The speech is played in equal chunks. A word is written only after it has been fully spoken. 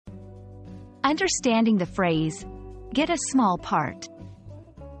Understanding the phrase, get a small part.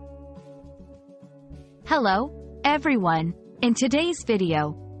 Hello, everyone. In today's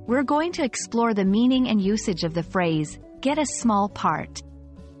video, we're going to explore the meaning and usage of the phrase, get a small part.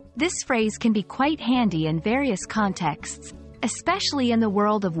 This phrase can be quite handy in various contexts, especially in the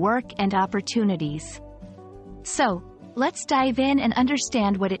world of work and opportunities. So, let's dive in and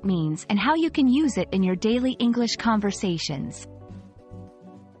understand what it means and how you can use it in your daily English conversations.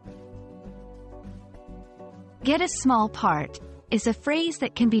 Get a small part is a phrase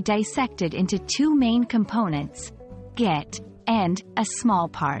that can be dissected into two main components, get and a small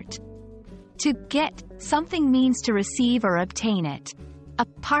part. To get something means to receive or obtain it. A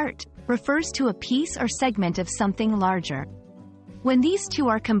part refers to a piece or segment of something larger. When these two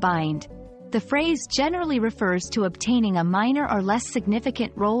are combined, the phrase generally refers to obtaining a minor or less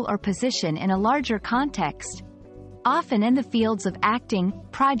significant role or position in a larger context, often in the fields of acting,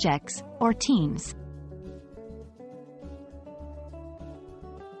 projects, or teams.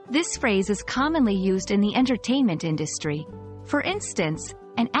 This phrase is commonly used in the entertainment industry. For instance,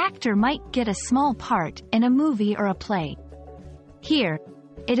 an actor might get a small part in a movie or a play. Here,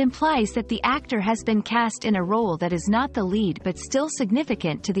 it implies that the actor has been cast in a role that is not the lead but still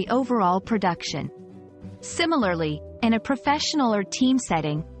significant to the overall production. Similarly, in a professional or team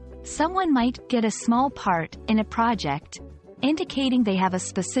setting, someone might get a small part in a project, indicating they have a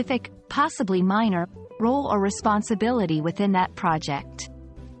specific, possibly minor, role or responsibility within that project.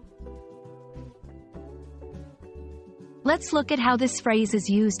 Let's look at how this phrase is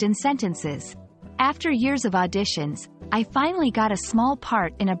used in sentences. After years of auditions, I finally got a small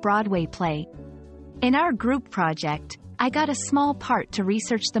part in a Broadway play. In our group project, I got a small part to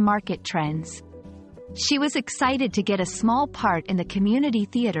research the market trends. She was excited to get a small part in the community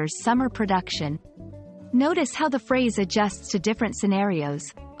theater's summer production. Notice how the phrase adjusts to different scenarios,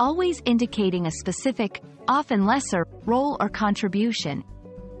 always indicating a specific, often lesser, role or contribution.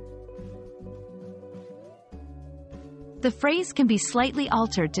 The phrase can be slightly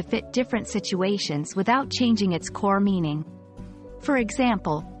altered to fit different situations without changing its core meaning. For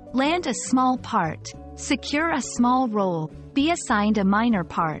example, land a small part, secure a small role, be assigned a minor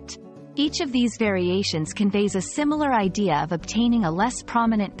part. Each of these variations conveys a similar idea of obtaining a less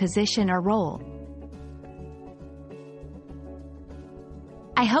prominent position or role.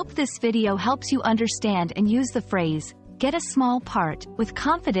 I hope this video helps you understand and use the phrase, get a small part, with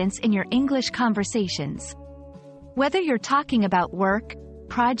confidence in your English conversations. Whether you're talking about work,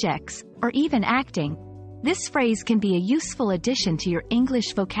 projects, or even acting, this phrase can be a useful addition to your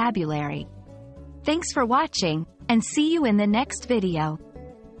English vocabulary. Thanks for watching, and see you in the next video.